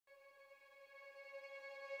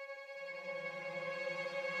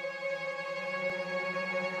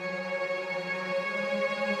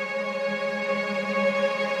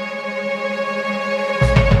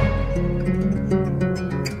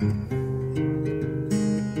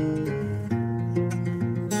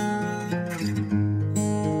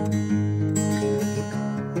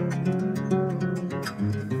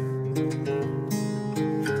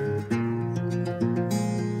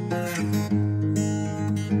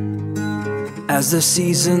As the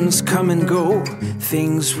seasons come and go,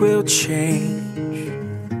 things will change,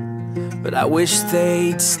 but I wish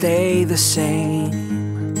they'd stay the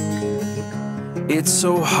same. It's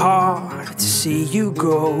so hard to see you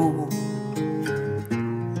go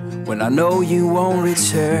when I know you won't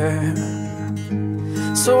return.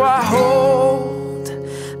 So I hold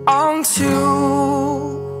on to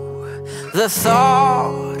the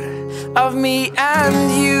thought of me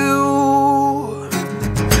and you.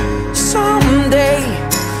 Someday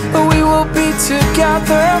we will be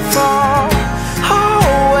together for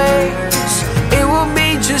always. It will be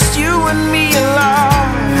just you and me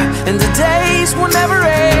alone, and the days will never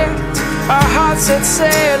end. Our hearts set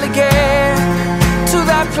sail again to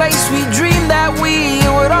that place we dreamed that we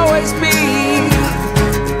would always be.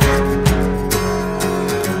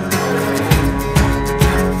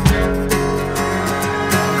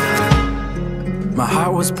 My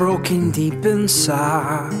heart was broken deep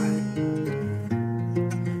inside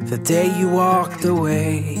the day you walked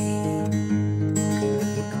away,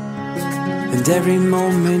 and every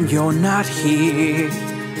moment you're not here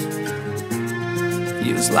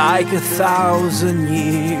feels like 1,000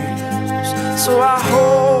 years. So I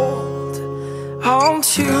hold on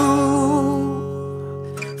to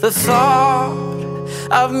the thought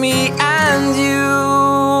of me and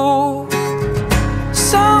you.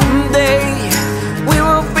 Someday we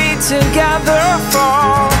will be together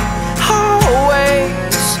for always.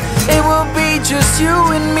 It will be just you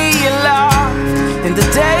and me alone, and the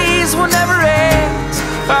days will never end.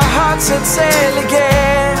 Our hearts set sail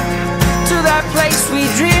again to that place we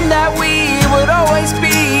dreamed that we would always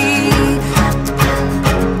be.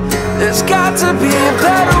 There's got to be a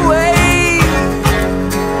better way.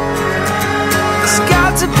 There's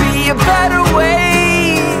got to be a better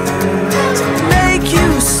way to make you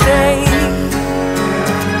stay.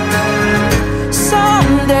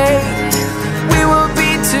 Someday we will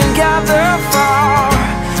be together for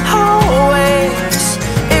always.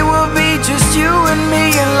 It will be just you and me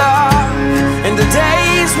alone, and the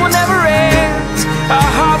days will never end.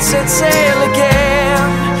 Our hearts set sail again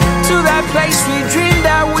to that place we dreamed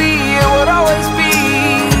that we would always be.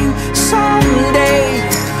 Someday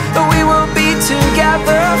we will be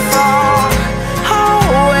together for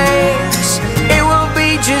always. It will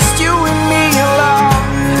be just you and me alone,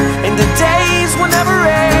 and the days will never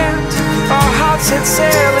end. Our hearts set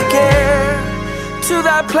sail again to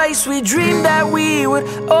that place we dreamed that we would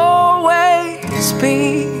always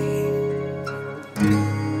be.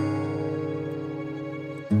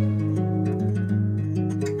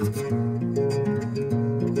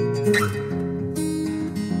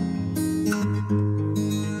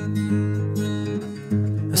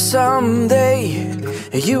 Someday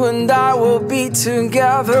you and I will be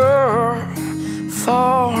together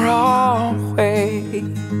for always.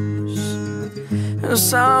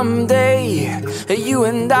 Someday you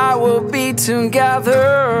and I will be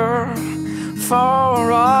together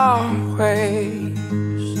for always.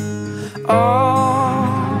 Always.